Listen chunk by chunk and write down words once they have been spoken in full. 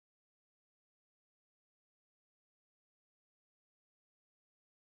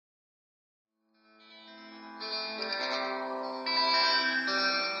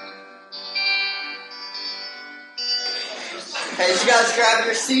As you guys grab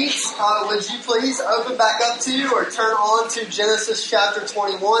your seats, would you please open back up to or turn on to Genesis chapter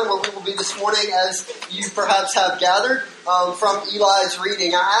 21, where we will be this morning, as you perhaps have gathered from Eli's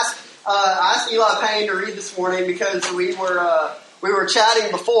reading. I asked Eli Payne to read this morning because we were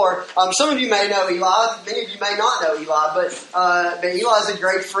chatting before. Some of you may know Eli, many of you may not know Eli, but Eli is a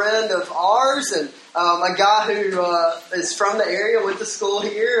great friend of ours and a guy who is from the area, went to school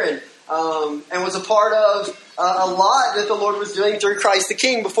here, and was a part of a lot that the Lord was doing through Christ the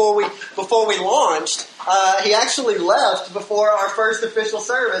King before we launched. He actually left before our first official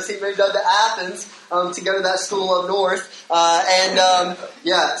service. He moved up to Athens to go to that school up north.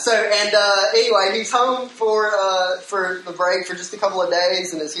 Anyway, he's home for the break for just a couple of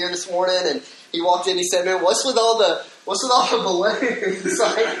days and is here this morning. And he walked in. He said, "Man, what's with all the balloons?"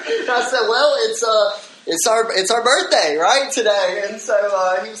 And I said, "Well, it's our birthday, right, today." And so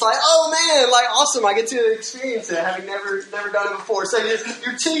he was like, "Oh man, like awesome! I get to experience it, having never done it before." So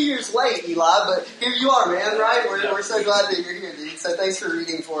you're 2 years late, Eli, but here you are, man. Right? We're so glad that you're here, dude. So thanks for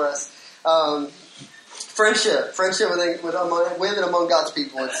reading for us. Friendship with and among God's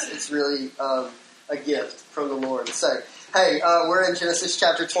people. It's really a gift from the Lord. So. Hey, we're in Genesis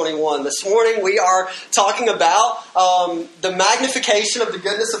chapter 21. This morning we are talking about the magnification of the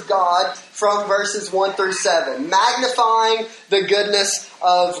goodness of God from verses 1 through 7. Magnifying the goodness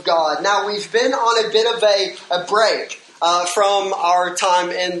of God. Now, we've been on a bit of a break from our time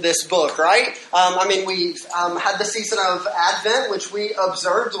in this book, right? We've had the season of Advent, which we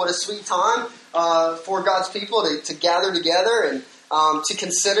observed. What a sweet time for God's people to gather together and to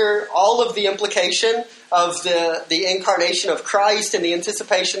consider all of the implication of the incarnation of Christ and the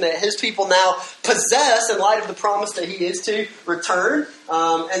anticipation that His people now possess in light of the promise that He is to return.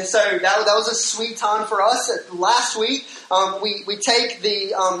 And so that was a sweet time for us. Last week, we take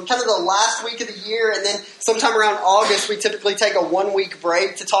the kind of the last week of the year, and then sometime around August, we typically take a 1 week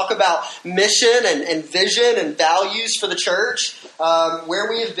break to talk about mission and vision and values for the church, where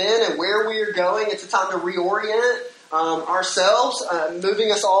we have been and where we are going. It's a time to reorient ourselves, moving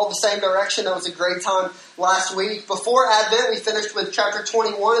us all the same direction. That was a great time last week. Before Advent, we finished with chapter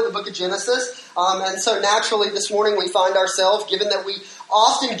 21 of the book of Genesis. And so naturally this morning we find ourselves, given that we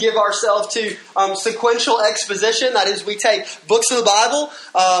often give ourselves to sequential exposition, that is, we take books of the Bible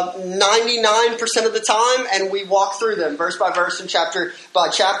 99% of the time and we walk through them verse by verse and chapter by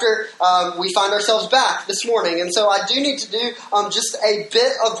chapter. We find ourselves back this morning. And so I do need to do just a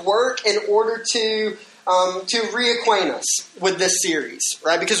bit of work in order to reacquaint us with this series,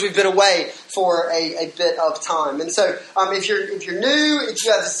 right? Because we've been away for a bit of time. And so if you're new, if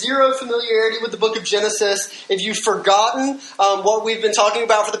you have zero familiarity with the book of Genesis, if you've forgotten what we've been talking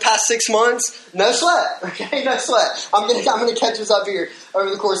about for the past 6 months, no sweat, okay? No sweat. I'm gonna catch us up here over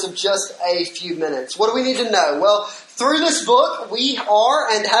the course of just a few minutes. What do we need to know? Well, through this book, we are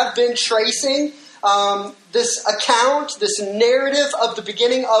and have been tracing this account, this narrative of the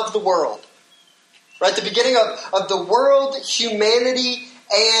beginning of the world. Right, the beginning of the world, humanity,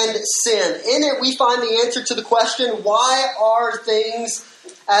 and sin. In it, we find the answer to the question, why are things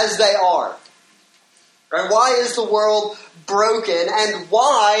as they are? Right? Why is the world broken, and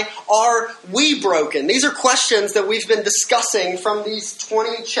why are we broken? These are questions that we've been discussing from these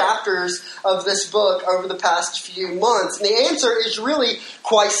 20 chapters of this book over the past few months. And the answer is really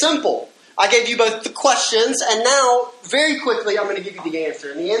quite simple. I gave you both the questions, and now, very quickly, I'm going to give you the answer.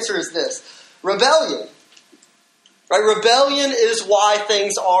 And the answer is this. Rebellion. Right? Rebellion is why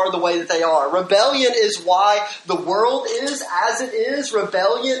things are the way that they are. Rebellion is why the world is as it is.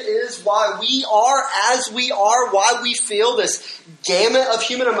 Rebellion is why we are as we are, why we feel this gamut of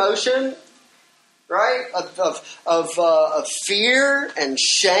human emotion, right? Of fear and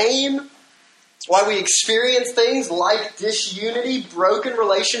shame. It's why we experience things like disunity, broken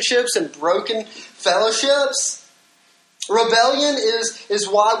relationships, and broken fellowships. Rebellion is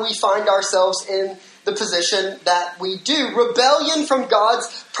why we find ourselves in the position that we do. Rebellion from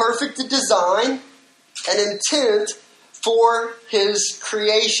God's perfect design and intent for His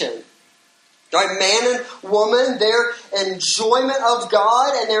creation. Right? Man and woman, their enjoyment of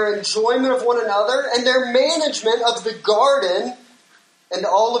God and their enjoyment of one another and their management of the garden and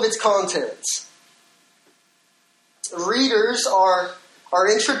all of its contents. Readers are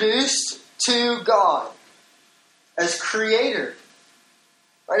introduced to God as creator,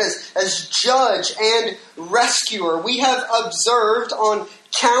 right? As judge and rescuer. We have observed on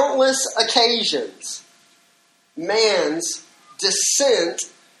countless occasions man's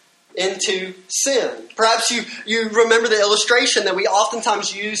descent into sin. Perhaps you remember the illustration that we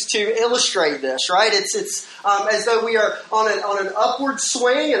oftentimes use to illustrate this, right? It's as though we are on an upward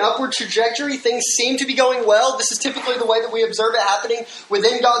swing, an upward trajectory. Things seem to be going well. This is typically the way that we observe it happening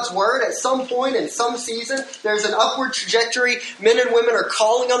within God's Word. At some point in some season, there's an upward trajectory. Men and women are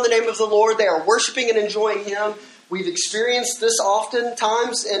calling on the name of the Lord. They are worshiping and enjoying Him. We've experienced this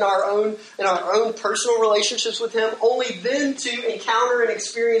oftentimes in our own personal relationships with Him, only then to encounter and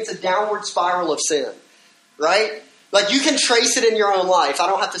experience a downward spiral of sin, right? Like you can trace it in your own life. I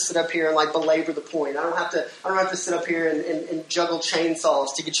don't have to sit up here and like belabor the point. I don't have to sit up here and juggle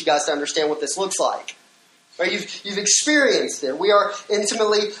chainsaws to get you guys to understand what this looks like. Right? You've experienced it. We are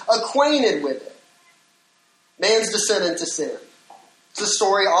intimately acquainted with it. Man's descent into sin. It's a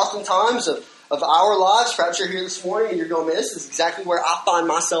story oftentimes of our lives. Perhaps you're here this morning and you're going, man, this is exactly where I find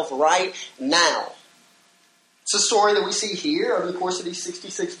myself right now. It's a story that we see here over the course of these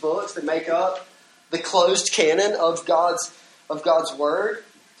 66 books that make up the closed canon of God's Word.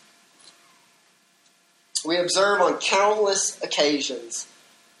 We observe on countless occasions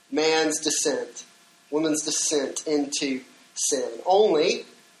man's descent, woman's descent into sin, only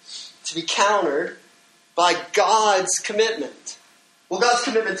to be countered by God's commitment. Well, God's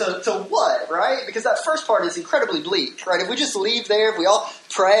commitment to what, right? Because that first part is incredibly bleak, right? If we just leave there, if we all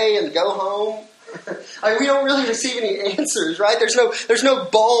pray and go home, we don't really receive any answers, right? There's no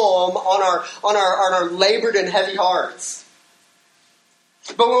balm on our labored and heavy hearts.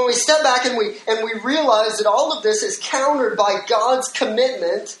 But when we step back and we realize that all of this is countered by God's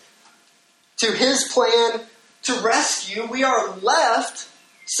commitment to His plan to rescue, we are left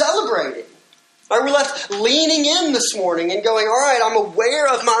celebrating. Right, we're left leaning in this morning and going, all right, I'm aware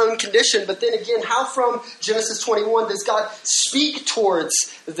of my own condition, but then again, how from Genesis 21 does God speak towards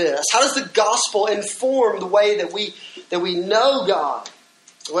this? How does the gospel inform the way that we know God,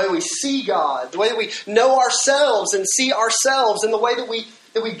 the way we see God, the way that we know ourselves and see ourselves, and the way that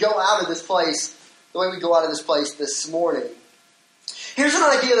we go out of this place, this morning? Here's an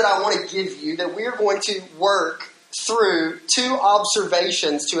idea that I want to give you that we're going to work through two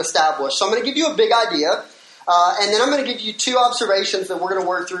observations to establish. So I'm going to give you a big idea, and then I'm going to give you two observations that we're going to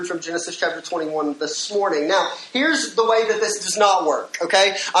work through from Genesis chapter 21 this morning. Now, here's the way that this does not work,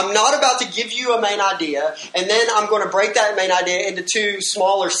 okay? I'm not about to give you a main idea, and then I'm going to break that main idea into two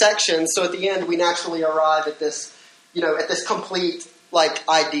smaller sections, so at the end we naturally arrive at this, at this complete,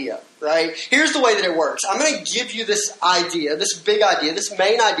 idea, right? Here's the way that it works. I'm going to give you this idea, this big idea, this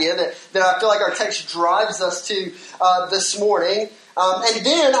main idea that I feel like our text drives us to this morning. And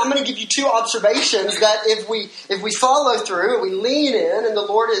then I'm going to give you two observations that if we follow through and we lean in and the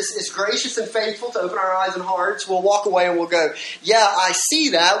Lord is gracious and faithful to open our eyes and hearts, we'll walk away and we'll go, yeah, I see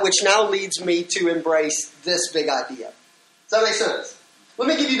that, which now leads me to embrace this big idea. Does that make sense? Let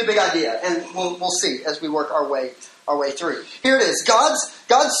me give you the big idea, and we'll see as we work our way through. Here it is. God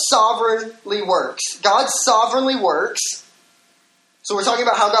sovereignly works. God sovereignly works. So we're talking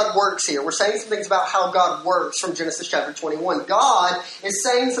about how God works here. We're saying some things about how God works from Genesis chapter 21. God is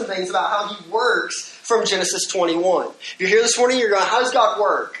saying some things about how He works from Genesis 21. If you're here this morning, you're going, how does God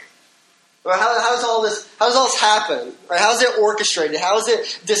work? How does all this happen? Right? How is it orchestrated? How is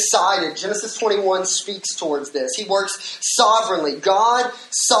it decided? Genesis 21 speaks towards this. He works sovereignly. God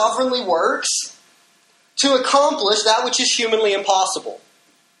sovereignly works to accomplish that which is humanly impossible.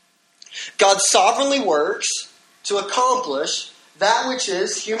 God sovereignly works to accomplish that which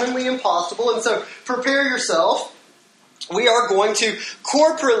is humanly impossible. And so prepare yourself. We are going to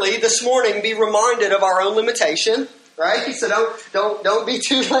corporately this morning be reminded of our own limitation. Right? So don't be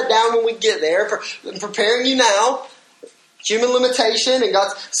too let down when we get there. I'm preparing you now. Human limitation and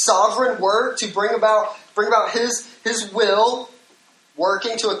God's sovereign work to bring about His will,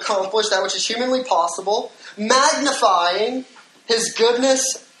 working to accomplish that which is humanly possible, magnifying His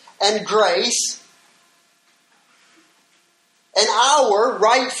goodness and grace, and our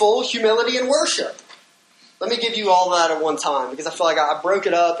rightful humility and worship. Let me give you all that at one time, because I feel like I broke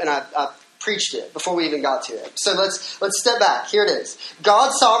it up and I preached it before we even got to it. So let's step back. Here it is.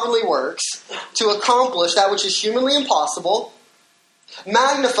 God sovereignly works to accomplish that which is humanly impossible,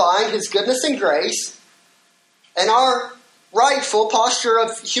 magnifying His goodness and grace, and our rightful posture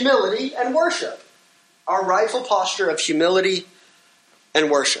of humility and worship. Our rightful posture of humility and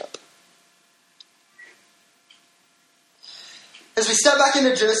worship. As we step back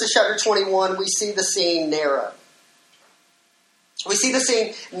into Genesis chapter 21, we see the scene narrow. We see the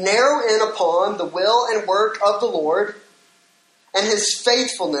scene narrow in upon the will and work of the Lord and His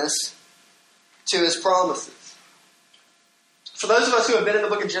faithfulness to His promises. For those of us who have been in the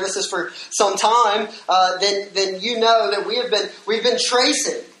book of Genesis for some time, then you know that we've been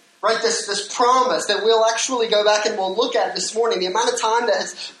tracing Right, this promise that we'll actually go back and we'll look at this morning, the amount of time that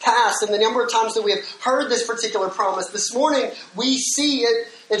has passed and the number of times that we have heard this particular promise. This morning, we see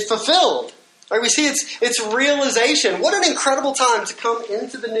it fulfilled. Right, we see its realization. What an incredible time to come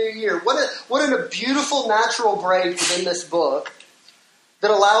into the new year. What a beautiful natural break within this book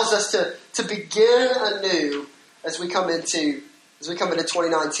that allows us to begin anew as we come into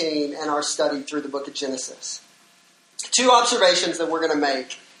 2019 and our study through the book of Genesis. Two observations that we're going to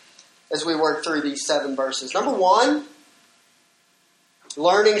make as we work through these 7 verses. Number 1,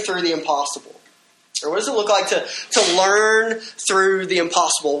 learning through the impossible. Or what does it look like to learn through the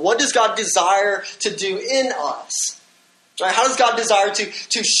impossible? What does God desire to do in us? Right? How does God desire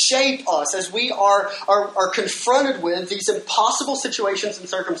to shape us as we are confronted with these impossible situations and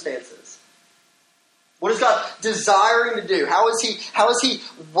circumstances? What is God desiring to do? How is He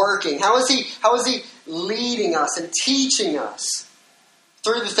working? How is He leading us and teaching us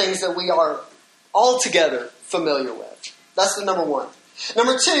through the things that we are altogether familiar with? That's the number 1.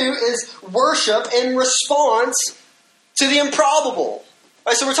 Number 2 is worship in response to the improbable.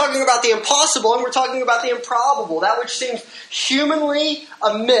 Right, so we're talking about the impossible and we're talking about the improbable, that which seems humanly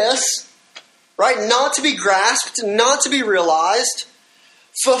amiss, right? Not to be grasped, not to be realized,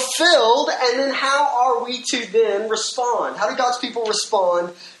 fulfilled, and then how are we to then respond? How do God's people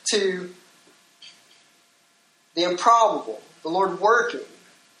respond to the improbable, the Lord working,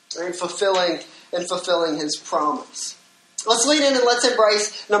 and fulfilling His promise? Let's lean in and let's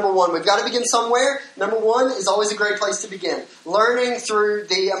embrace number 1. We've got to begin somewhere. Number 1 is always a great place to begin. Learning through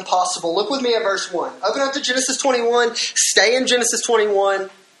the impossible. Look with me at verse 1. Open up to Genesis 21. Stay in Genesis 21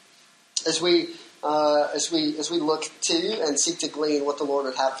 as we look to and seek to glean what the Lord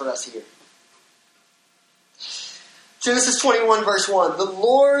would have for us here. Genesis 21 verse 1. The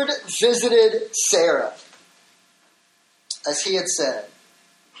Lord visited Sarah as He had said.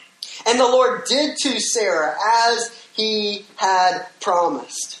 And the Lord did to Sarah as He had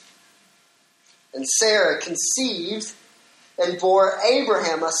promised. And Sarah conceived and bore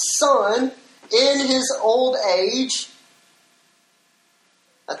Abraham a son in his old age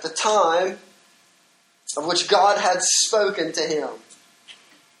at the time of which God had spoken to him.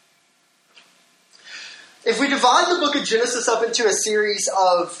 If we divide the book of Genesis up into a series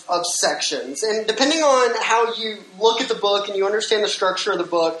of sections, and depending on how you look at the book and you understand the structure of the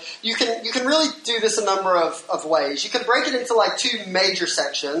book, you can really do this a number of ways. You can break it into like 2 major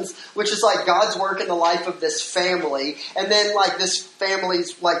sections, which is like God's work in the life of this family, and then like this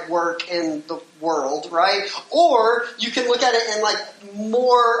family's like work in the world, right? Or you can look at it in like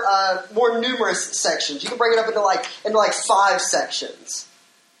more numerous sections. You can break it up into like 5 sections.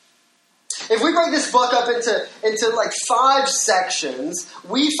 If we break this book up into like 5 sections,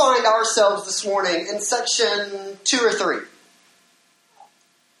 we find ourselves this morning in section 2 or 3.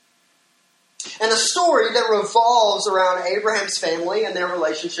 And a story that revolves around Abraham's family and their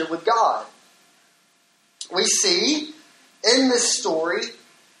relationship with God. We see in this story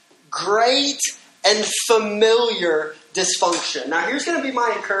great and familiar dysfunction. Now here's going to be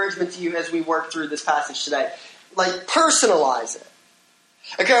my encouragement to you as we work through this passage today. Like, personalize it.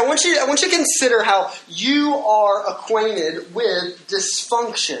 Okay, I want you to consider how you are acquainted with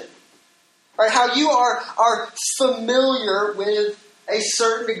dysfunction. Right? How you are familiar with a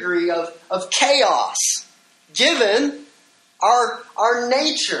certain degree of chaos, given our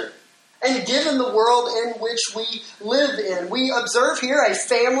nature and given the world in which we live in. We observe here a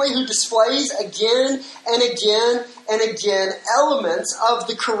family who displays again and again and again elements of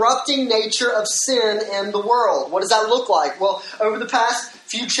the corrupting nature of sin in the world. What does that look like? Well, over the past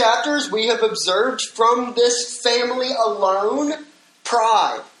few chapters, we have observed from this family alone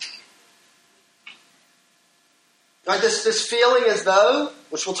pride. Right, this feeling as though,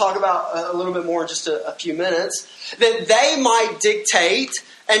 which we'll talk about a little bit more in just a few minutes, that they might dictate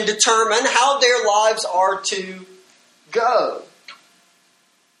and determine how their lives are to go.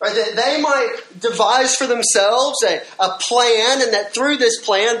 Right, that they might devise for themselves a plan, and that through this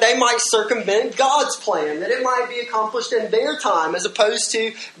plan they might circumvent God's plan, that it might be accomplished in their time as opposed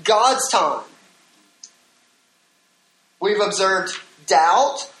to God's time. We've observed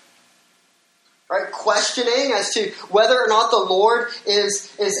doubt, right? Questioning as to whether or not the Lord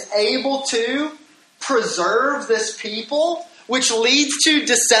is able to preserve this people, which leads to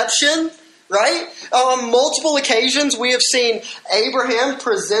deception, right? On multiple occasions, we have seen Abraham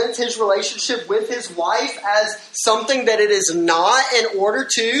present his relationship with his wife as something that it is not, in order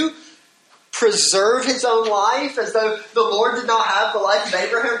to preserve his own life, as though the Lord did not have the life of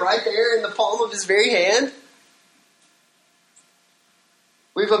Abraham right there in the palm of his very hand.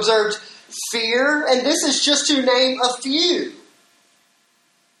 We've observed fear, and this is just to name a few.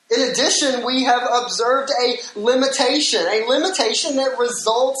 It addition, we have observed a limitation that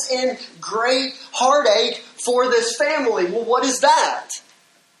results in great heartache for this family. Well, what is that?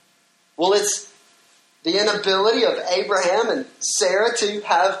 Well, it's the inability of Abraham and Sarah to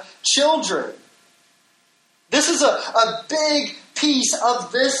have children. This is a big piece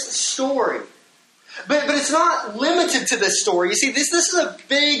of this story. But it's not limited to this story. You see, this is a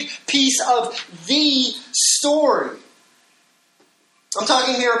big piece of the story. I'm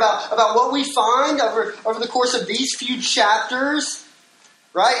talking here about what we find over the course of these few chapters,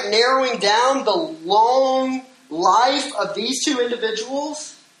 right? Narrowing down the long life of these two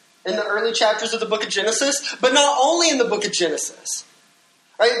individuals in the early chapters of the book of Genesis, but not only in the book of Genesis.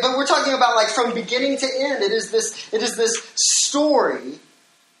 Right? But we're talking about like from beginning to end. It is this story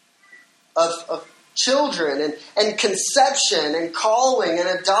of children and conception and calling and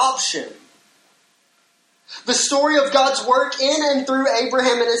adoption. The story of God's work in and through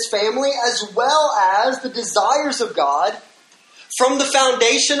Abraham and his family, as well as the desires of God from the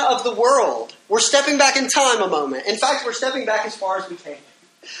foundation of the world. We're stepping back in time a moment. In fact, we're stepping back as far as we can.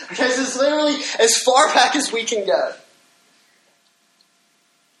 Because it's literally as far back as we can go.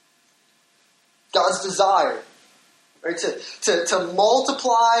 God's desire, right, to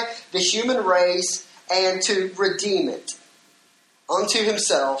multiply the human race and to redeem it unto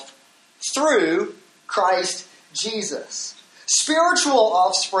himself through Christ Jesus. Spiritual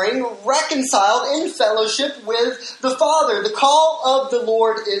offspring reconciled in fellowship with the Father. The call of the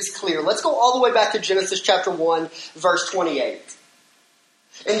Lord is clear. Let's go all the way back to Genesis chapter 1, verse 28.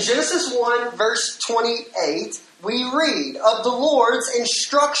 In Genesis 1, verse 28, we read of the Lord's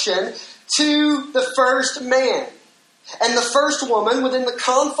instruction to the first man and the first woman within the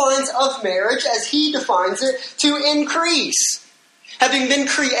confines of marriage, as he defines it, to increase. Having been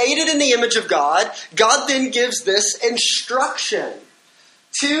created in the image of God, God then gives this instruction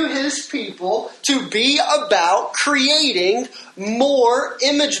to his people to be about creating more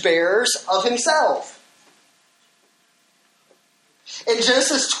image bearers of himself. In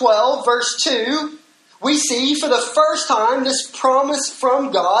Genesis 12, verse 2, we see for the first time this promise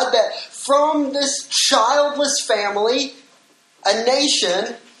from God that from this childless family, a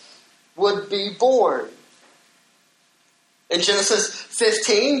nation would be born. In Genesis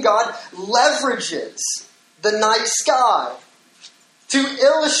 15, God leverages the night sky to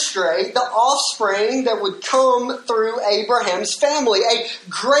illustrate the offspring that would come through Abraham's family. A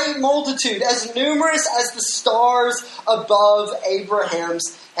great multitude, as numerous as the stars above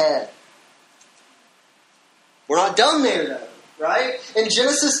Abraham's head. We're not done there, though. Right? In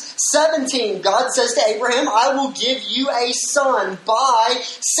Genesis 17, God says to Abraham, I will give you a son by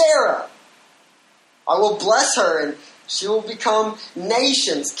Sarah. I will bless her, and she will become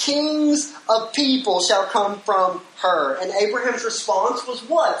nations. Kings of people shall come from her. And Abraham's response was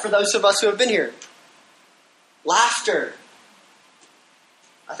what for those of us who have been here? Laughter.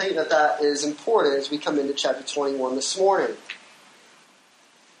 I think that is important as we come into chapter 21 this morning.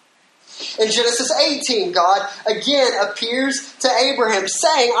 In Genesis 18, God again appears to Abraham,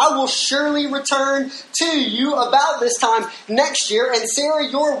 saying, I will surely return to you about this time next year, and Sarah,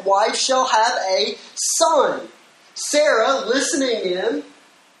 your wife, shall have a son. Sarah, listening in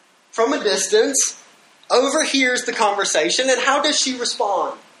from a distance, overhears the conversation, and how does she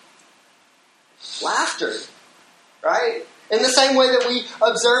respond? Laughter, right? In the same way that we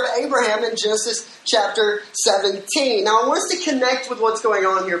observe Abraham in Genesis chapter 17. Now, I want us to connect with what's going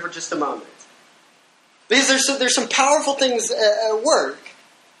on here for just a moment. Because there's some powerful things at work.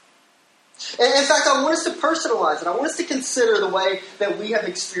 And in fact, I want us to personalize it. I want us to consider the way that we have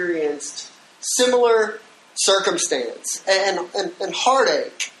experienced similar circumstance and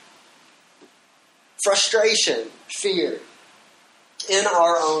heartache, frustration, fear in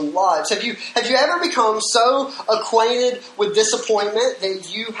our own lives. Have you ever become so acquainted with disappointment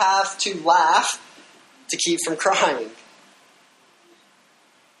that you have to laugh to keep from crying?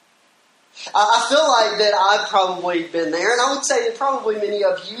 I feel like that I've probably been there, and I would say that probably many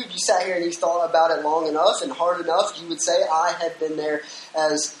of you, if you sat here and you thought about it long enough and hard enough, you would say I had been there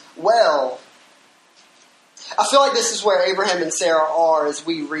as well. I feel like this is where Abraham and Sarah are as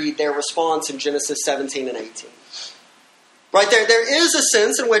we read their response in Genesis 17 and 18. Right there is a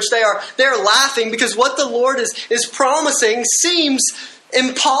sense in which they're laughing because what the Lord is promising seems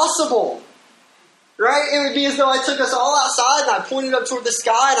impossible. Right? It would be as though I took us all outside and I pointed up toward the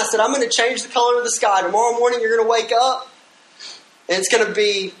sky and I said, I'm going to change the color of the sky. Tomorrow morning you're going to wake up and it's going to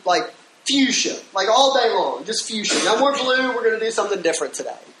be like fuchsia, like all day long, just fuchsia. No more blue, we're going to do something different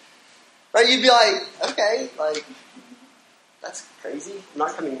today. Right? You'd be like, okay, like, that's crazy. I'm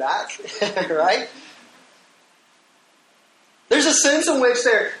not coming back. Right? There's a sense in which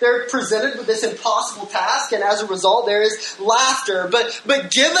they're presented with this impossible task, and as a result, there is laughter. But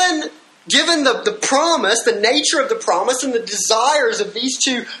given the promise, the nature of the promise, and the desires of these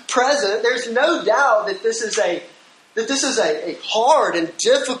two present, there's no doubt that this is a hard and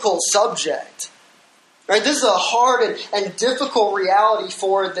difficult subject. Right? This is a hard and difficult reality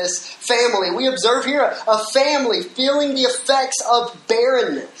for this family. We observe here a family feeling the effects of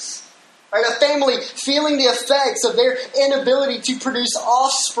barrenness. Right? A family feeling the effects of their inability to produce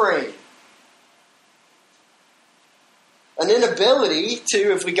offspring. An inability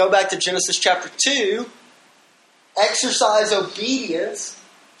to, if we go back to Genesis chapter 2, exercise obedience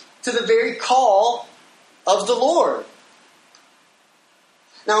to the very call of the Lord.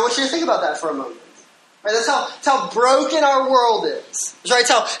 Now I want you to think about that for a moment. Right? That's how broken our world is. Right?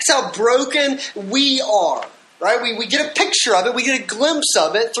 It's how broken we are. Right? We get a picture of it, we get a glimpse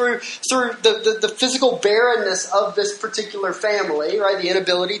of it through the physical barrenness of this particular family, right? The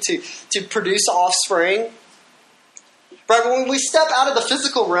inability to produce offspring. Right? When we step out of the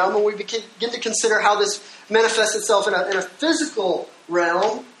physical realm and we begin to consider how this manifests itself in a physical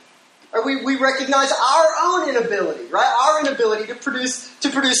realm, right? We recognize our own inability, right? Our inability to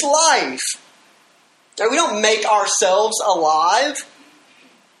produce life. Right? We don't make ourselves alive.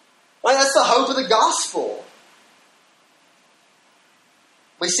 Right? That's the hope of the gospel.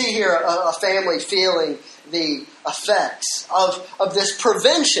 We see here a family feeling the effects of this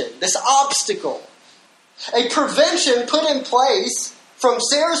prevention, this obstacle. A prevention put in place, from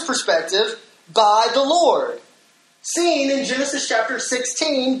Sarah's perspective, by the Lord. Seen in Genesis chapter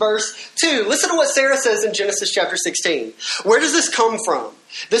 16, verse 2. Listen to what Sarah says in Genesis chapter 16. Where does this come from?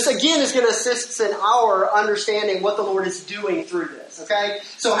 This, again, is going to assist in our understanding what the Lord is doing through this. Okay?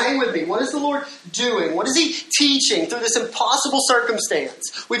 So hang with me. What is the Lord doing? What is He teaching through this impossible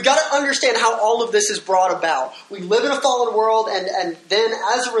circumstance? We've got to understand how all of this is brought about. We live in a fallen world, and then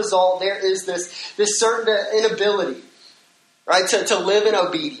as a result, there is this certain inability, right, to live in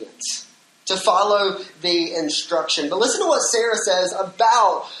obedience, to follow the instruction. But listen to what Sarah says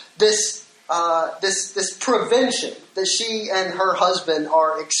about this prevention that she and her husband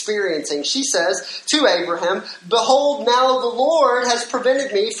are experiencing. She says to Abraham, "Behold, now the Lord has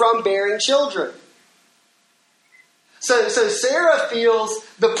prevented me from bearing children." So Sarah feels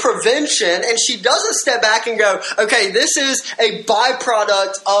the prevention, and she doesn't step back and go, okay, this is a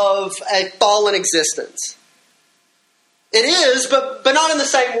byproduct of a fallen existence. It is, but not in the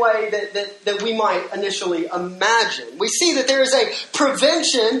same way that we might initially imagine. We see that there is a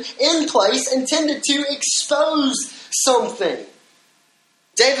prevention in place intended to expose something.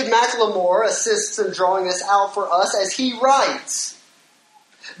 David McLemore assists in drawing this out for us as he writes,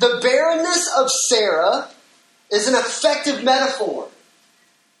 "The barrenness of Sarah is an effective metaphor.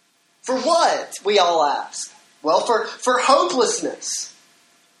 For what, we all ask? Well, for hopelessness.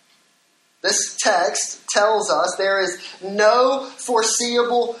 This text tells us there is no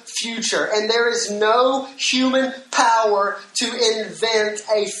foreseeable future, and there is no human power to invent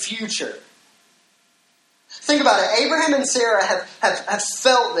a future." Think about it. Abraham and Sarah have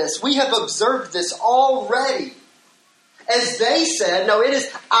felt this. We have observed this already. As they said, no, it is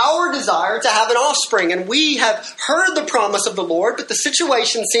our desire to have an offspring, and we have heard the promise of the Lord, but the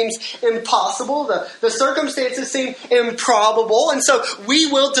situation seems impossible, the circumstances seem improbable, and so we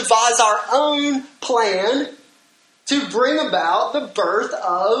will devise our own plan to bring about the birth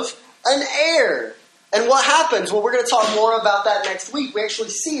of an heir. And what happens? Well, we're going to talk more about that next week. We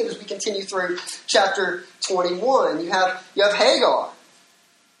actually see it as we continue through chapter 21. You have Hagar.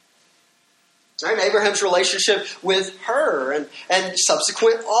 Right? Abraham's relationship with her and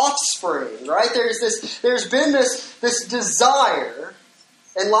subsequent offspring. Right? There's been this desire,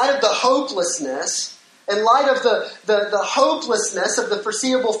 in light of the hopelessness, in light of the hopelessness of the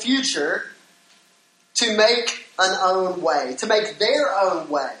foreseeable future, to make an own way, to make their own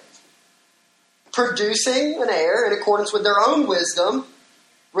way, producing an heir in accordance with their own wisdom,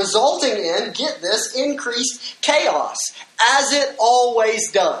 resulting in, get this, increased chaos, as it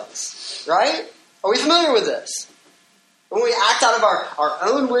always does. Right? Are we familiar with this? When we act out of our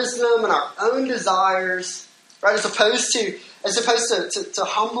own wisdom and our own desires, right, as opposed to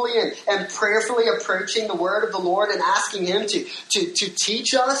humbly and prayerfully approaching the word of the Lord and asking Him to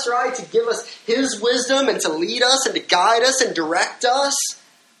teach us, right, to give us His wisdom and to lead us and to guide us and direct us,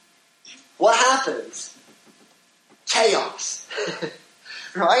 what happens? Chaos.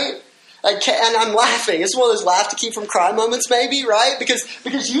 Right? And I'm laughing. It's one of those laugh to keep from cry moments, maybe, right?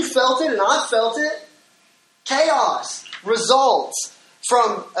 Because you felt it and I felt it. Chaos results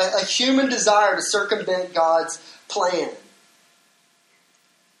from a human desire to circumvent God's plan.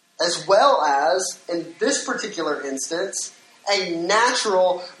 As well as, in this particular instance, a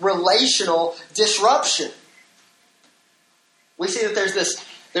natural relational disruption. We see that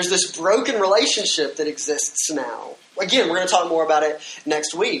there's this broken relationship that exists now. Again, we're going to talk more about it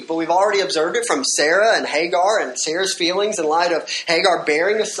next week, but we've already observed it from Sarah and Hagar and Sarah's feelings in light of Hagar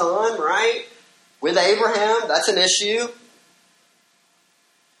bearing a son, right? With Abraham, that's an issue.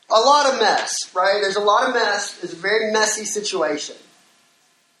 A lot of mess, right? There's a lot of mess. It's a very messy situation.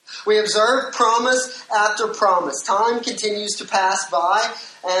 We observe promise after promise. Time continues to pass by,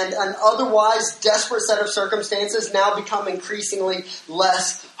 and an otherwise desperate set of circumstances now become increasingly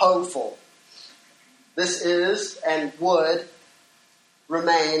less hopeful. This is and would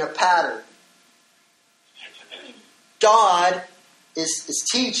remain a pattern. God is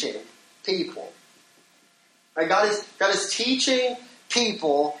teaching people. Right? God is teaching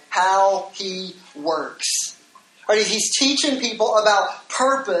people how He works. Right? He's teaching people about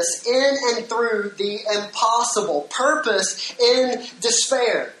purpose in and through the impossible. Purpose in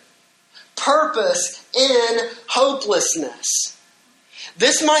despair. Purpose in hopelessness.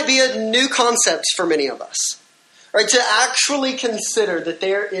 This might be a new concept for many of us. Right? To actually consider that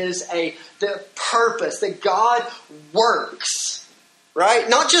there is the purpose, that God works. Right?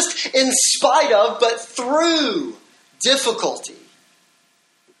 Not just in spite of, but through difficulty.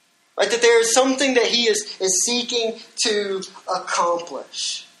 Right? That there is something that He is seeking to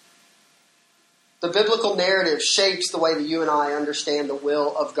accomplish. The biblical narrative shapes the way that you and I understand the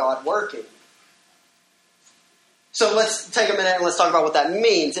will of God working. So let's take a minute and let's talk about what that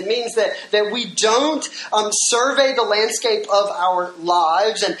means. It means that we don't survey the landscape of our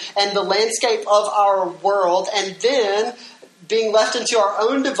lives and the landscape of our world and then, being left into our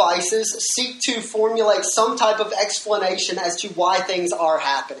own devices, seek to formulate some type of explanation as to why things are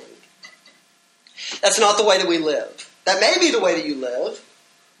happening. That's not the way that we live. That may be the way that you live,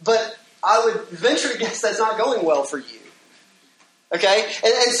 but I would venture to guess that's not going well for you. Okay?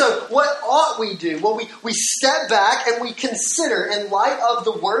 And so what ought we do? Well, we step back and we consider, in light of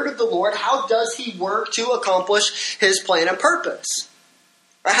the word of the Lord, how does He work to accomplish His plan and purpose?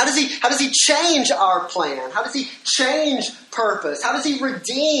 Right? How does he change our plan? How does He change purpose? How does He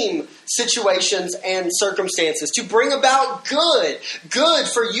redeem situations and circumstances to bring about good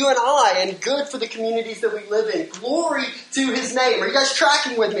for you and I, and good for the communities that we live in? Glory to His name. Are you guys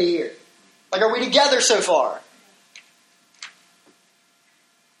tracking with me here? Like, are we together so far?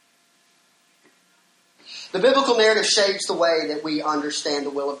 The biblical narrative shapes the way that we understand the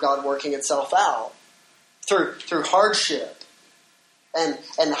will of God working itself out through hardship and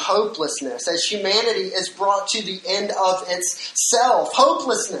hopelessness, as humanity is brought to the end of itself.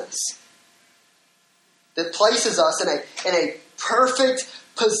 Hopelessness that places us in a perfect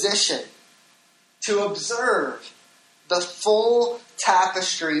position to observe the full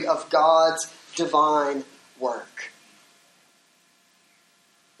tapestry of God's divine work.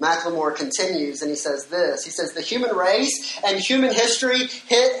 Macklemore continues and he says this. He says, the human race and human history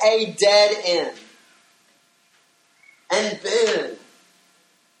hit a dead end. And then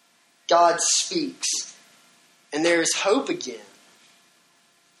God speaks. And there is hope again.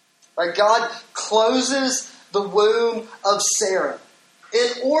 Right? God closes the womb of Sarah. In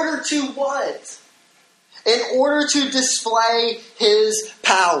order to what? In order to display His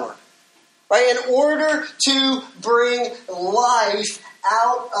power. Right? In order to bring life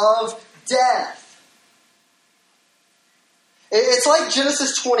out of death. It's like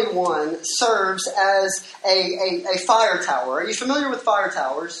Genesis 21 serves as a fire tower. Are you familiar with fire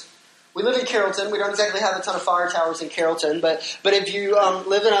towers? We live in Carrollton. We don't exactly have a ton of fire towers in Carrollton, but if you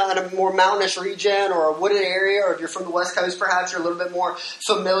live in a more mountainous region or a wooded area, or if you're from the West Coast, perhaps you're a little bit more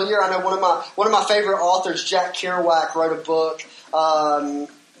familiar. I know one of my favorite authors, Jack Kerouac, wrote a book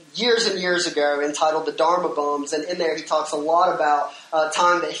years and years ago entitled The Dharma Bums, and in there he talks a lot about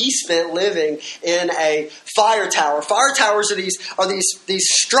time that he spent living in a fire tower. Fire towers are these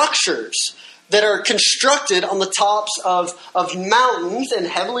structures that are constructed on the tops of mountains and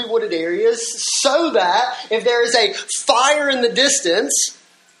heavily wooded areas, so that if there is a fire in the distance,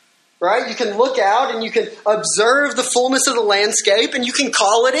 right, you can look out and you can observe the fullness of the landscape and you can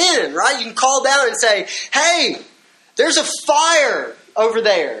call it in, right? You can call down and say, hey, there's a fire over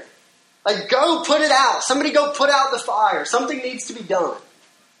there. Like, go put it out. Somebody go put out the fire. Something needs to be done.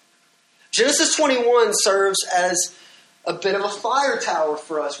 Genesis 21 serves as a bit of a fire tower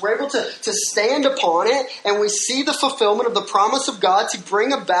for us. We're able to stand upon it, and we see the fulfillment of the promise of God to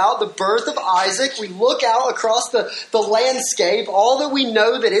bring about the birth of Isaac. We look out across the landscape, all that we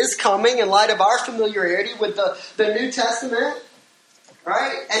know that is coming in light of our familiarity with the New Testament,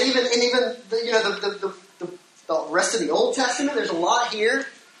 right? And even the rest of the Old Testament. There's a lot here.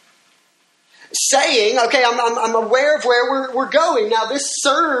 saying, okay, I'm aware of where we're going. Now this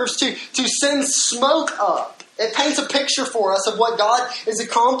serves to send smoke up. It paints a picture for us of what God is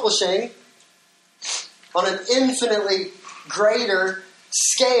accomplishing on an infinitely greater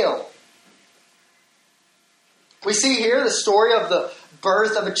scale. We see here the story of the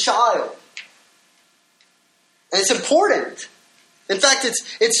birth of a child. And it's important. In fact,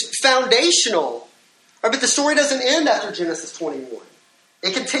 it's foundational. Right, but the story doesn't end after Genesis 21.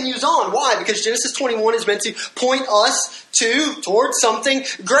 It continues on. Why? Because Genesis 21 is meant to point us towards something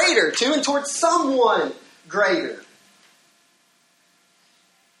greater, and towards someone greater.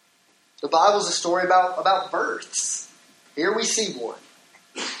 The Bible is a story about births. Here we see one.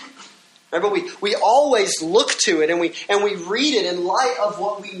 Right, but we always look to it and we read it in light of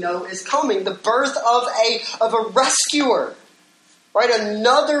what we know is coming. The birth of a rescuer. Right?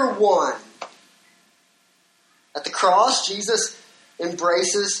 Another one. At the cross, Jesus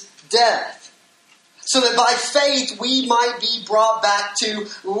embraces death. So that by faith we might be brought back to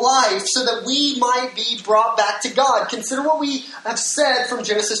life. So that we might be brought back to God. Consider what we have said from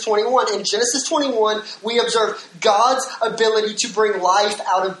Genesis 21. In Genesis 21, we observe God's ability to bring life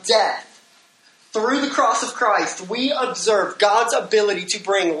out of death. Through the cross of Christ, we observe God's ability to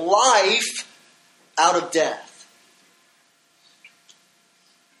bring life out of death.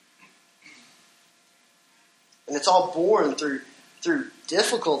 And it's all born through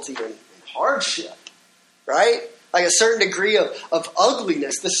difficulty and hardship, right? Like a certain degree of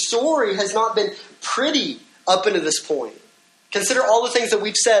ugliness. The story has not been pretty up until this point. Consider all the things that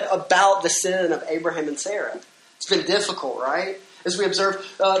we've said about the sin of Abraham and Sarah. It's been difficult, right? As we observe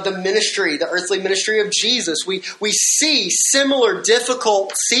the ministry, the earthly ministry of Jesus, we see similar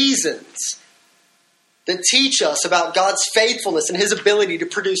difficult seasons that teach us about God's faithfulness and His ability to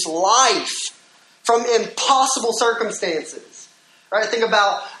produce life from impossible circumstances. Right? I think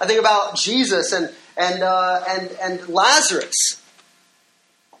about Jesus and Lazarus,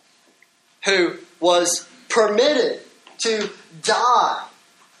 who was permitted to die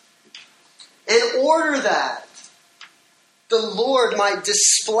in order that the Lord might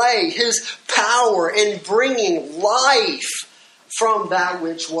display His power in bringing life from that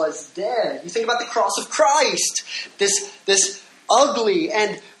which was dead. You think about the cross of Christ, this ugly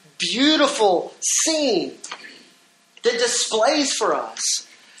and beautiful scene that displays for us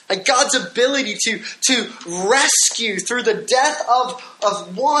like God's ability to rescue through the death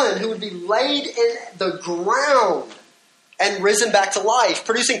of one who would be laid in the ground and risen back to life,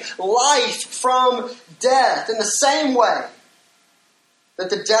 producing life from death in the same way that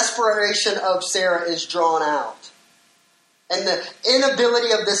the desperation of Sarah is drawn out. And the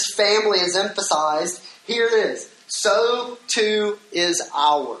inability of this family is emphasized. Here it is. So too is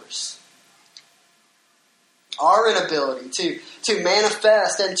ours. Our inability to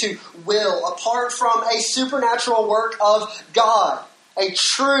manifest and to will apart from a supernatural work of God. A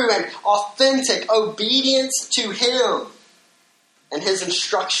true and authentic obedience to Him and His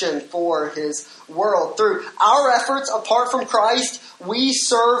instruction for His world. Through our efforts apart from Christ, we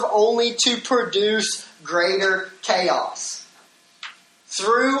serve only to produce greater chaos.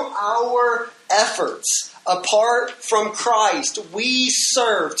 Through our efforts apart from Christ, we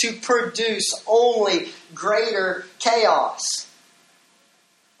serve to produce only greater chaos.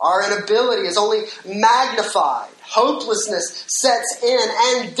 Our inability is only magnified. Hopelessness sets in,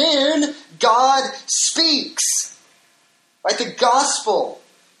 and then God speaks. Right? The gospel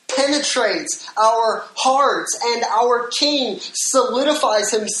penetrates our hearts, and our King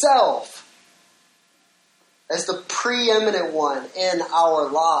solidifies Himself as the preeminent one in our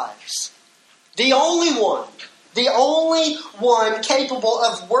lives. The only one capable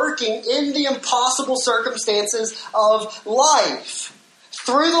of working in the impossible circumstances of life.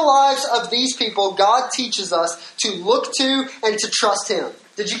 Through the lives of these people, God teaches us to look to and to trust Him.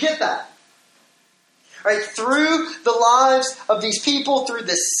 Did you get that? Right? Through the lives of these people, through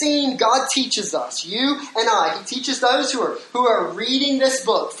this scene, God teaches us, you and I, He teaches those who are reading this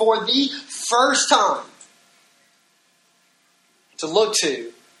book for the first time to look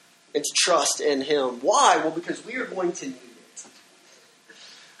to and to trust in Him. Why? Well, because we are going to need it.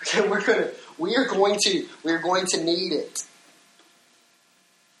 Okay, we are going to need it.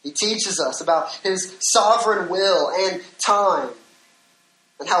 He teaches us about His sovereign will and time,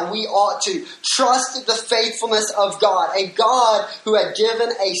 and how we ought to trust the faithfulness of God, a God who had given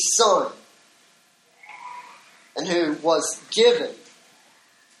a Son, and who was given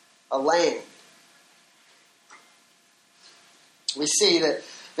a land. We see that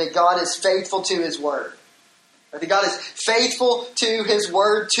God is faithful to His word. That God is faithful to His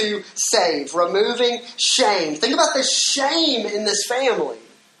word to save, removing shame. Think about the shame in this family.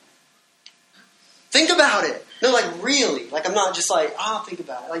 Think about it. No, like really. Like I'm not just like, I'll think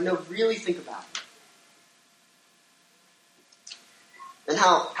about it. Like no, really think about it. And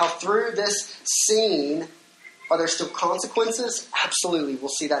how through this scene, are there still consequences? Absolutely. We'll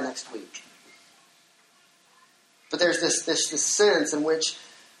see that next week. But there's this sense in which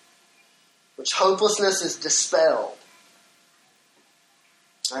hopelessness is dispelled.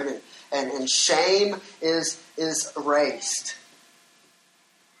 Right? And shame is erased.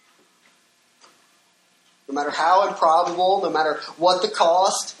 No matter how improbable, no matter what the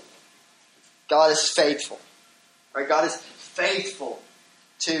cost, God is faithful. Right? God is faithful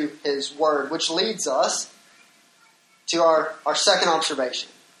to His Word, which leads us to our second observation.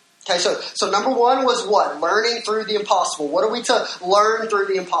 Okay, so number one was what? Learning through the impossible. What are we to learn through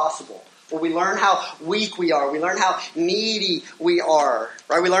the impossible? Well, we learn how weak we are. We learn how needy we are.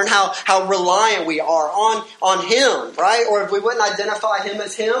 Right? We learn how reliant we are on Him. Right? Or if we wouldn't identify Him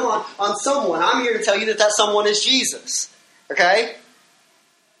as Him, on someone. I'm here to tell you that someone is Jesus. Okay?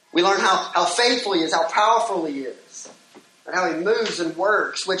 We learn how faithful He is, how powerful He is, and how He moves and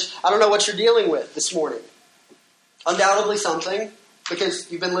works, which I don't know what you're dealing with this morning. Undoubtedly something,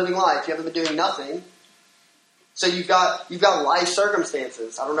 because you've been living life. You haven't been doing nothing. So you've got life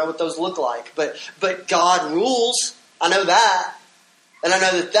circumstances. I don't know what those look like, but God rules. I know that. And I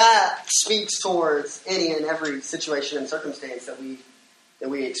know that speaks towards any and every situation and circumstance that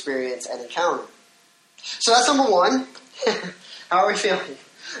we experience and encounter. So that's number one. How are we feeling?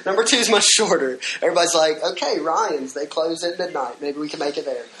 Number two is much shorter. Everybody's like, okay, Ryan's, they close at midnight. Maybe we can make it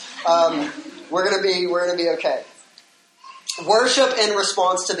there. We're gonna be okay. Worship in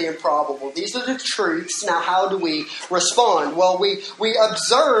response to the improbable. These are the truths. Now, how do we respond? Well, we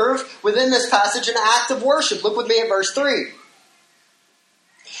observe within this passage an act of worship. Look with me at verse 3.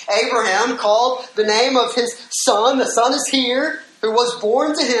 Abraham called the name of his son, the son is here, who was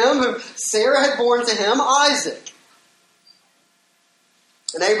born to him, whom Sarah had born to him, Isaac.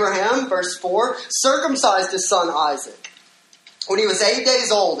 And Abraham, verse 4, circumcised his son Isaac when he was 8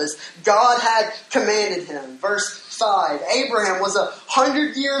 days old, as God had commanded him. Verse 5, Abraham was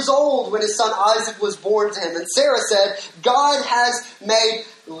 100 years old when his son Isaac was born to him. And Sarah said, God has made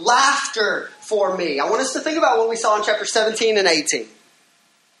laughter for me. I want us to think about what we saw in chapter 17 and 18.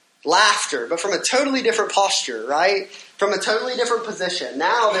 Laughter, but from a totally different posture, right? From a totally different position.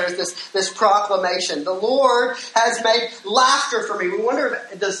 Now there's this proclamation. The Lord has made laughter for me. We wonder,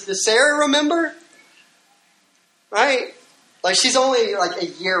 does Sarah remember? Right? Like she's only like a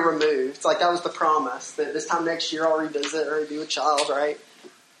year removed. Like that was the promise. That this time next year I'll revisit or be with child, right?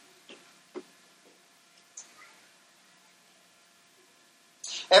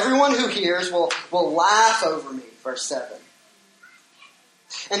 Everyone who hears will laugh over me, verse 7.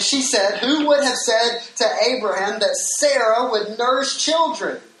 And she said, who would have said to Abraham that Sarah would nourish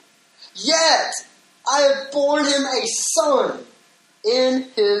children? Yet I have borne him a son in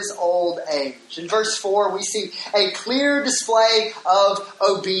his old age. In verse 4, we see a clear display of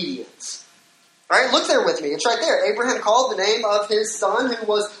obedience. Right? Look there with me. It's right there. Abraham called the name of his son who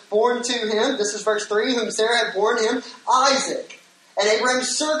was born to him. This is verse 3, whom Sarah had borne him, Isaac. And Abraham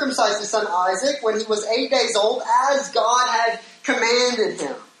circumcised his son Isaac when he was 8 days old, as God had commanded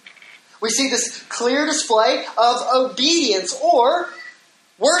him. We see this clear display of obedience or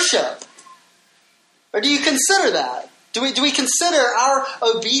worship. Or do you consider that? Do we consider our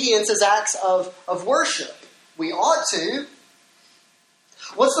obedience as acts of worship? We ought to.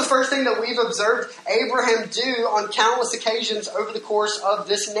 What's the first thing that we've observed Abraham do on countless occasions over the course of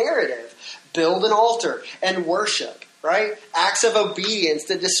this narrative? Build an altar and worship, right? Acts of obedience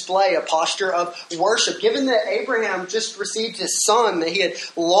to display a posture of worship. Given that Abraham just received his son that he had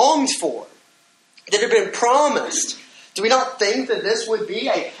longed for, that had been promised, do we not think that this would be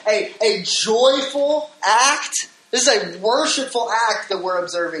a joyful act? This is a worshipful act that we're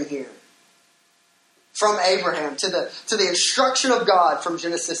observing here. From Abraham to the instruction of God from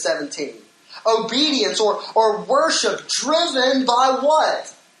Genesis 17. Obedience or worship driven by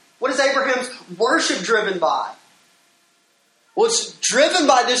what? What is Abraham's worship driven by? Well, it's driven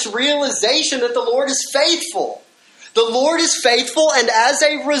by this realization that the Lord is faithful. The Lord is faithful, and as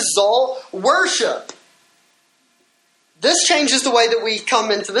a result, worship. This changes the way that we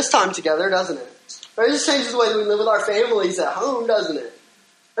come into this time together, doesn't it? Or this changes the way that we live with our families at home, doesn't it?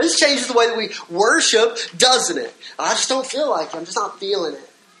 Or this changes the way that we worship, doesn't it? I just don't feel like it. I'm just not feeling it.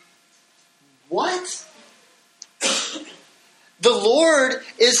 What? The Lord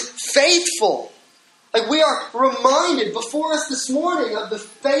is faithful. Like we are reminded before us this morning of the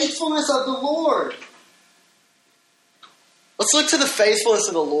faithfulness of the Lord. Let's look to the faithfulness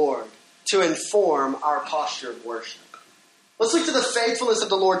of the Lord to inform our posture of worship. Let's look to the faithfulness of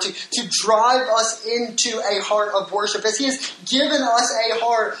the Lord to drive us into a heart of worship, as He has given us a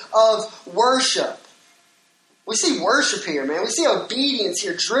heart of worship. We see worship here, man. We see obedience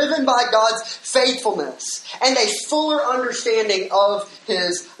here, driven by God's faithfulness and a fuller understanding of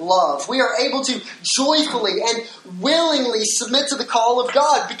His love. We are able to joyfully and willingly submit to the call of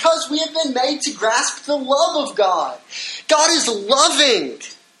God because we have been made to grasp the love of God. God is loving.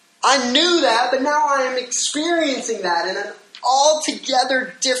 I knew that, but now I am experiencing that in an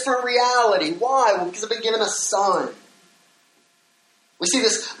altogether different reality. Why? Well, because I've been given a son. We see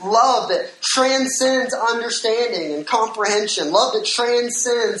this love that transcends understanding and comprehension. Love that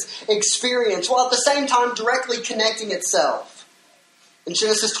transcends experience, while at the same time directly connecting itself. In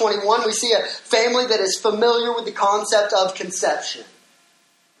Genesis 21, we see a family that is familiar with the concept of conception,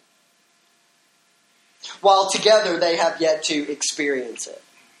 while together they have yet to experience it.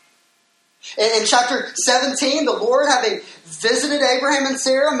 In chapter 17, the Lord, having visited Abraham and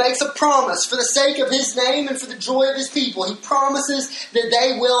Sarah, makes a promise for the sake of His name and for the joy of His people. He promises that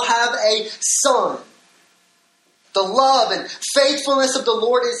they will have a son. The love and faithfulness of the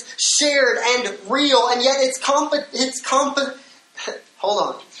Lord is shared and real, and yet hold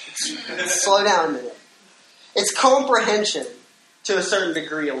on. Slow down a minute. Its comprehension, to a certain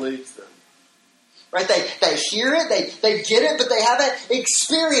degree, eludes them. Right? They hear it, they get it, but they haven't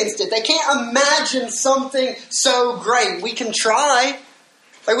experienced it. They can't imagine something so great. We can try.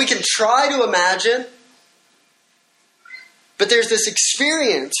 Like, we can try to imagine. But there's this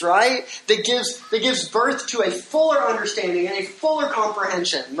experience, right, that gives birth to a fuller understanding and a fuller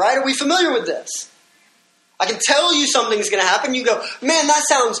comprehension. Right? Are we familiar with this? I can tell you something's going to happen. You go, man, that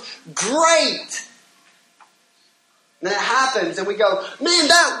sounds great. And then it happens, and we go, man,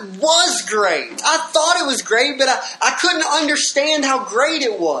 that was great. I thought it was great, but I couldn't understand how great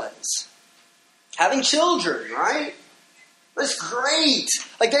it was. Having children, right? That's great.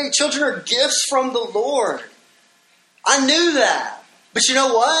 Like, children are gifts from the Lord. I knew that. But you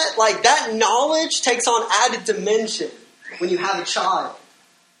know what? Like, that knowledge takes on added dimension when you have a child.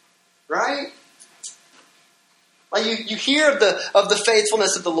 Right? Like, you hear of the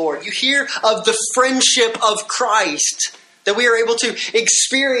faithfulness of the Lord. You hear of the friendship of Christ that we are able to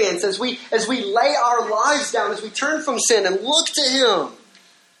experience as we lay our lives down, as we turn from sin and look to Him.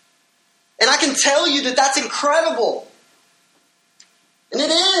 And I can tell you that that's incredible. And it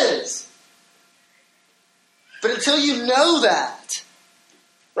is. But until you know that,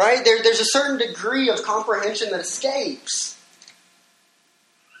 right, there's a certain degree of comprehension that escapes.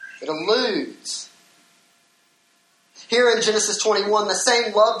 It eludes. Here in Genesis 21, the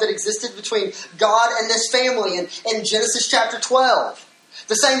same love that existed between God and this family in Genesis chapter 12.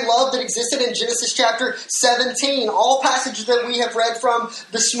 The same love that existed in Genesis chapter 17. All passages that we have read from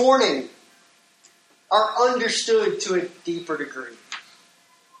this morning are understood to a deeper degree.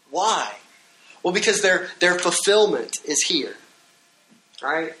 Why? Well, because their fulfillment is here.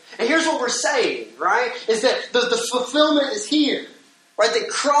 Right? And here's what we're saying, right? Is that the fulfillment is here. Right, that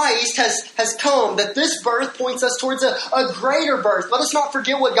Christ has come, that this birth points us towards a greater birth. Let us not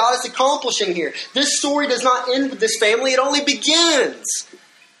forget what God is accomplishing here. This story does not end with this family. It only begins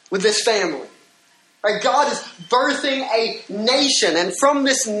with this family. Right, God is birthing a nation, and from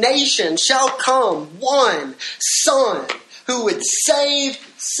this nation shall come one Son who would save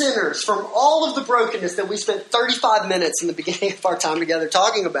sinners from all of the brokenness that we spent 35 minutes in the beginning of our time together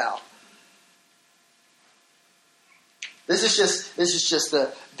talking about. This is just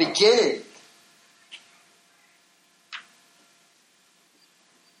the beginning.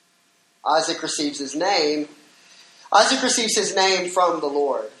 Isaac receives his name. Isaac receives his name from the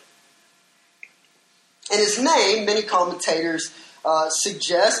Lord. And his name, many commentators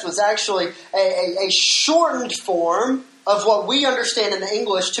suggest, was actually a shortened form of what we understand in the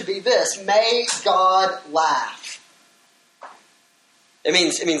English to be this: may God laugh. It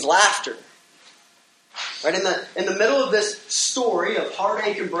means laughter. Right, in the middle of this story of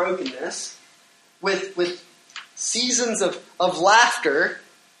heartache and brokenness, with seasons of laughter,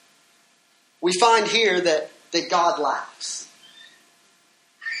 we find here that God laughs.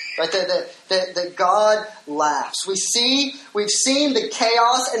 Right, that God laughs. We've seen the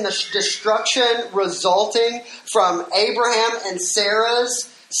chaos and the destruction resulting from Abraham and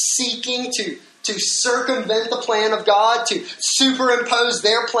Sarah's seeking to circumvent the plan of God, to superimpose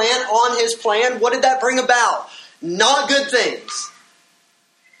their plan on His plan. What did that bring about? Not good things.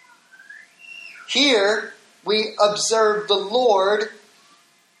 Here, we observe the Lord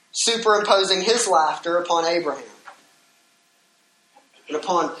superimposing His laughter upon Abraham and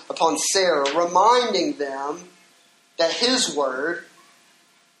upon Sarah, reminding them that His word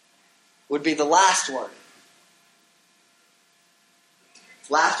would be the last word.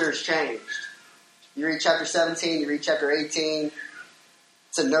 Laughter has changed. You read chapter 17, you read chapter 18.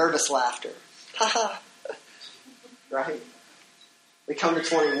 It's a nervous laughter. Ha ha. Right? We come to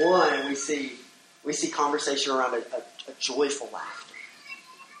 21 and we see conversation around a joyful laughter.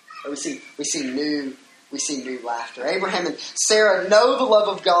 We see new laughter. Abraham and Sarah know the love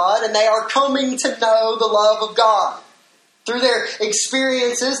of God, and they are coming to know the love of God. Through their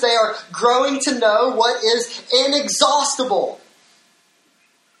experiences, they are growing to know what is inexhaustible.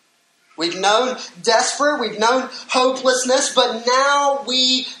 We've known desperate, we've known hopelessness, but now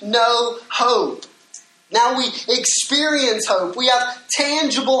we know hope. Now we experience hope. We have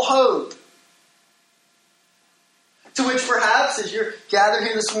tangible hope. To which perhaps, as you're gathered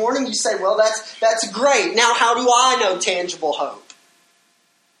here this morning, you say, well, that's great. Now how do I know tangible hope?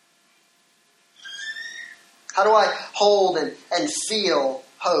 How do I hold and feel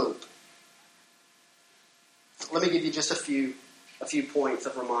hope? Let me give you just a few points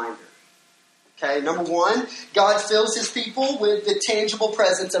of reminder. Okay, number one, God fills His people with the tangible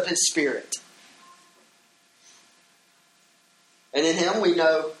presence of His Spirit. And in Him we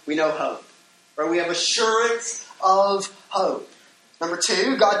know hope. Right? We have assurance of hope. Number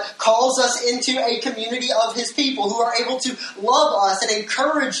two, God calls us into a community of His people who are able to love us and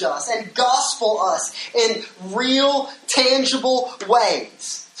encourage us and gospel us in real, tangible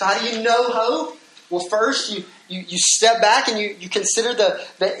ways. So how do you know hope? Well, first you step back and you consider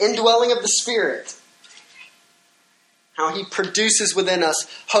the indwelling of the Spirit. How He produces within us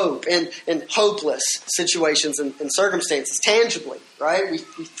hope in hopeless situations and circumstances, tangibly, right? We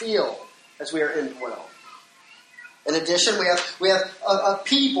feel as we are indwelled. In addition, we have a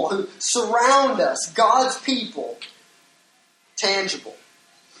people who surround us, God's people, tangible.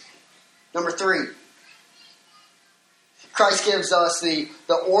 Number three, Christ gives us the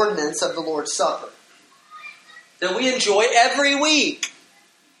ordinance of the Lord's Supper that we enjoy every week.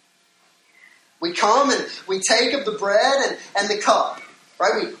 We come and we take of the bread and the cup,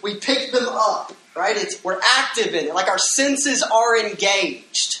 right? We pick them up, right? We're active in it, like our senses are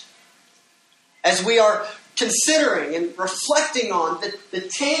engaged as we are considering and reflecting on the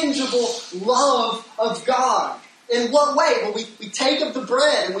tangible love of God. In what way? Well, we take of the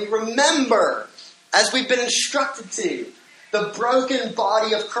bread and we remember, as we've been instructed to, the broken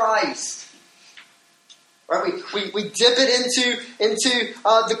body of Christ. Right? We dip it into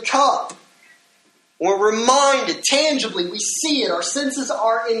the cup. We're reminded tangibly, we see it, our senses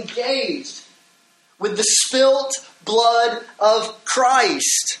are engaged with the spilt blood of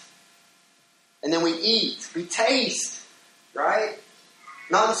Christ. And then we eat, we taste, right?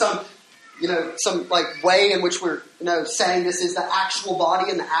 Not in some way in which we're saying this is the actual body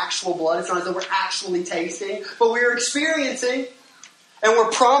and the actual blood. It's not as though we're actually tasting, but we're experiencing. And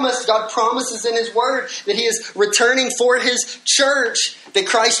we're promised, God promises in His Word that He is returning for His church, that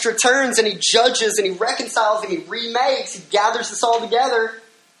Christ returns and He judges and He reconciles and He remakes, He gathers us all together.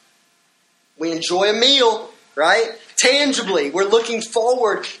 We enjoy a meal, right? Tangibly, we're looking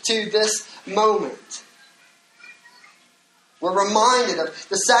forward to this moment. We're reminded of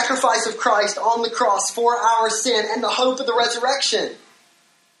the sacrifice of Christ on the cross for our sin and the hope of the resurrection.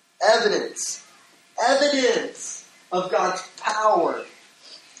 Evidence of God's power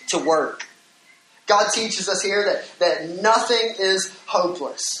to work. God teaches us here that nothing is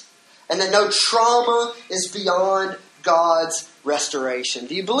hopeless and that no trauma is beyond God's restoration.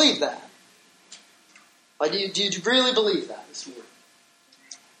 Do you believe that? Do you really believe that this morning?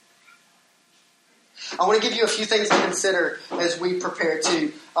 I want to give you a few things to consider as we prepare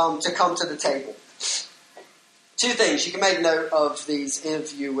to come to the table. Two things. You can make note of these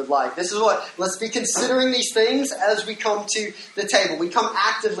if you would like. This is let's be considering these things as we come to the table. We come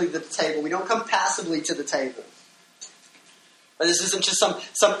actively to the table. We don't come passively to the table. But this isn't just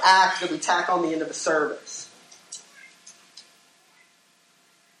some act that we tack on the end of a service.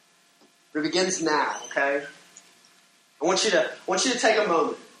 It begins now, okay? I want you to take a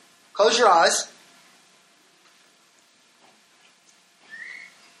moment. Close your eyes.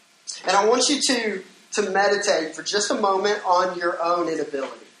 And I want you to meditate for just a moment on your own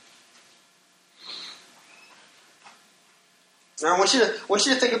inability. And I want you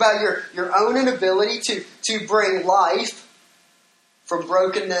to think about your own inability to bring life from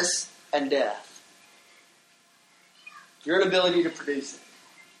brokenness and death. Your inability to produce it,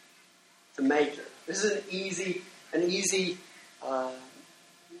 to make it. This is an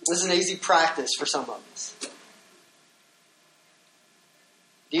easy practice for some of us.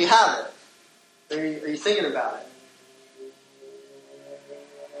 Do you have it? Are you thinking about it?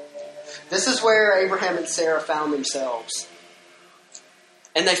 This is where Abraham and Sarah found themselves.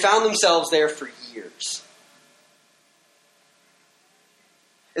 And they found themselves there for years.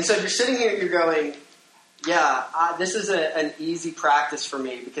 And so if you're sitting here and you're going, yeah, this is an easy practice for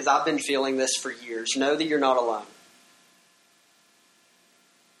me because I've been feeling this for years. Know that you're not alone.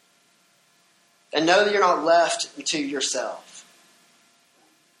 And know that you're not left to yourself.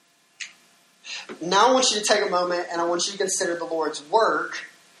 Now I want you to take a moment and I want you to consider the Lord's work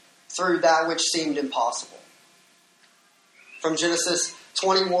through that which seemed impossible. From Genesis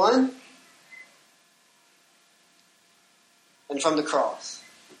 21 and from the cross.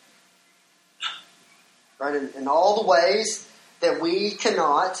 Right? In all the ways that we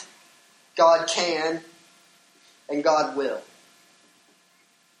cannot, God can and God will.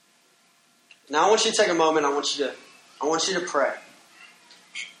 Now I want you to take a moment. I want you to pray.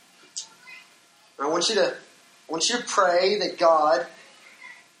 I want you to pray that God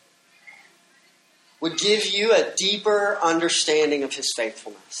would give you a deeper understanding of His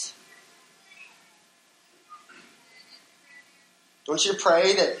faithfulness. I want you to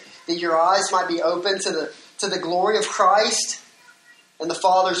pray that your eyes might be open to the glory of Christ and the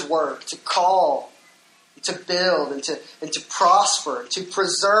Father's work to call, to build, and to prosper, to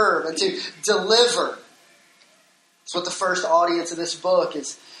preserve, and to deliver. That's what the first audience of this book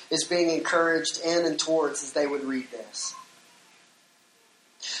is being encouraged in and towards as they would read this.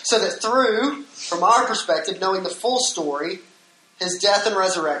 So that through, from our perspective, knowing the full story, His death and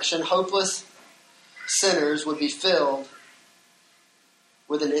resurrection, hopeless sinners would be filled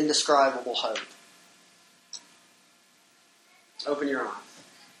with an indescribable hope. Open your eyes.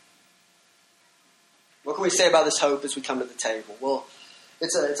 What can we say about this hope as we come to the table? Well,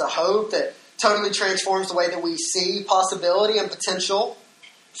 it's a hope that totally transforms the way that we see possibility and potential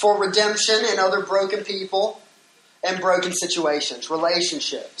for redemption in other broken people and broken situations,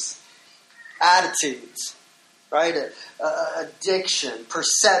 relationships, attitudes, right? Addiction,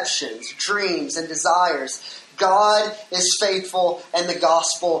 perceptions, dreams, and desires. God is faithful and the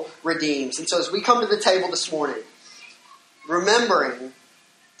gospel redeems. And so as we come to the table this morning, remembering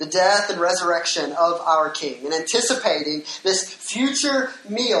the death and resurrection of our King and anticipating this future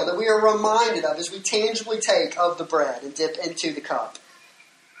meal that we are reminded of as we tangibly take of the bread and dip into the cup.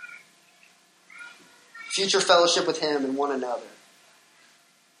 Future fellowship with Him and one another.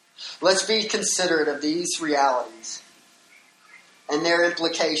 Let's be considerate of these realities and their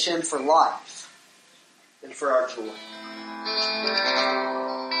implication for life and for our joy.